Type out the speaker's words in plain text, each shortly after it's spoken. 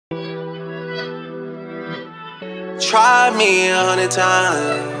Tried me 100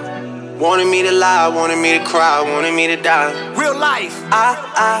 times. Wanted me to lie, wanted me to cry, wanted me to die. Real life.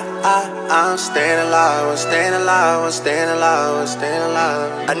 I'm staying alive, I'm staying alive, I'm staying alive, I'm staying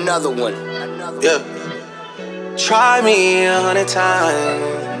alive. Another one. Yeah. Tried me 100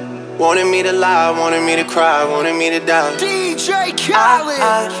 times. Wanted me to lie, wanted me to cry, wanted me to die. DJ Khaled.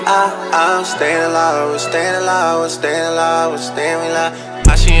 I'm staying alive, I'm staying alive, I'm staying alive, I'm staying alive.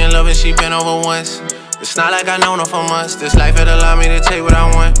 How she in love and she been over once. It's not like I know her for months. This life had allowed me to take what I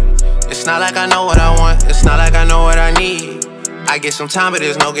want. It's not like I know what I want. It's not like I know what I need. I get some time, but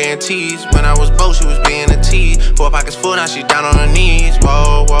there's no guarantees. When I was broke, she was being a tease. 4 pockets full, now she down on her knees.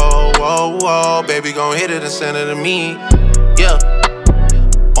 Whoa, whoa, whoa, whoa. Baby gon' hit it and send it to me. Yeah.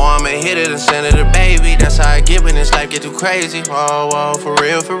 Or I'ma hit it and send it to baby. That's how I get when this life get too crazy. Whoa, whoa, for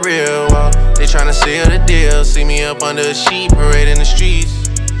real, whoa. They tryna seal the deal. See me up under a sheet, parade in the streets.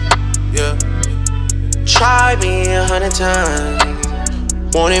 Yeah. Tried me 100 times.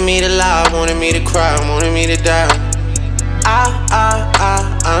 Wanted me to lie, wanted me to cry, wanted me to die.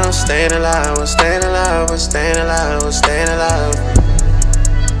 I'm staying alive, I'm staying alive, I'm staying alive, I'm staying alive.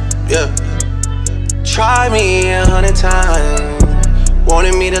 Yeah. Tried me 100 times.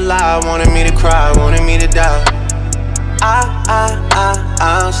 Wanted me to lie, wanted me to cry, wanted me to die.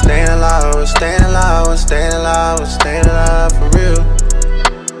 I'm staying alive, I'm staying alive, I'm staying alive, I'm staying alive, for real.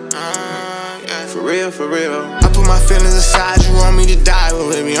 For real. I put my feelings aside, you want me to die,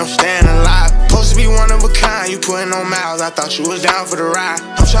 but baby, I'm staying alive. Supposed to be one of a kind, you putting on miles, I thought you was down for the ride.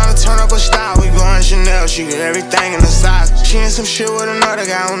 I'm trying to turn up a style, we going Chanel, she get everything in the size. She in some shit with another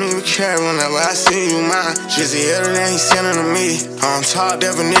guy, I don't even care whenever I see you mine. Just the other than he sending to me, on top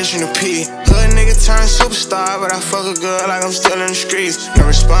definition of P. Hood nigga turned superstar, but I fuck a girl like I'm still in the streets. No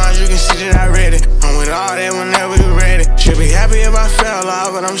response, you can see that I read it. I'm with all that whenever you ready. Should be happy if I fell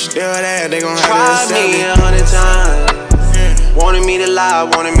off, but I'm still there, they gon' have to accept me me 100 times. Yeah. Wanted me to lie,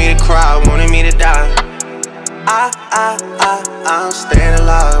 wanted me to cry, wanted me to die. I'm staying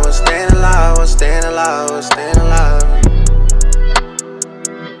alive, I'm staying alive, I'm staying alive, I'm staying alive.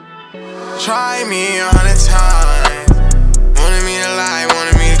 Try me 100 times. Wanted me to lie,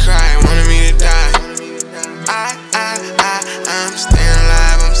 wanted me to cry, wanted me to die. I'm staying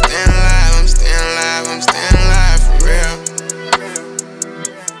alive, I'm staying alive, I'm staying alive, I'm staying alive, for real.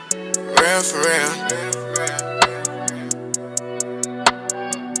 For real.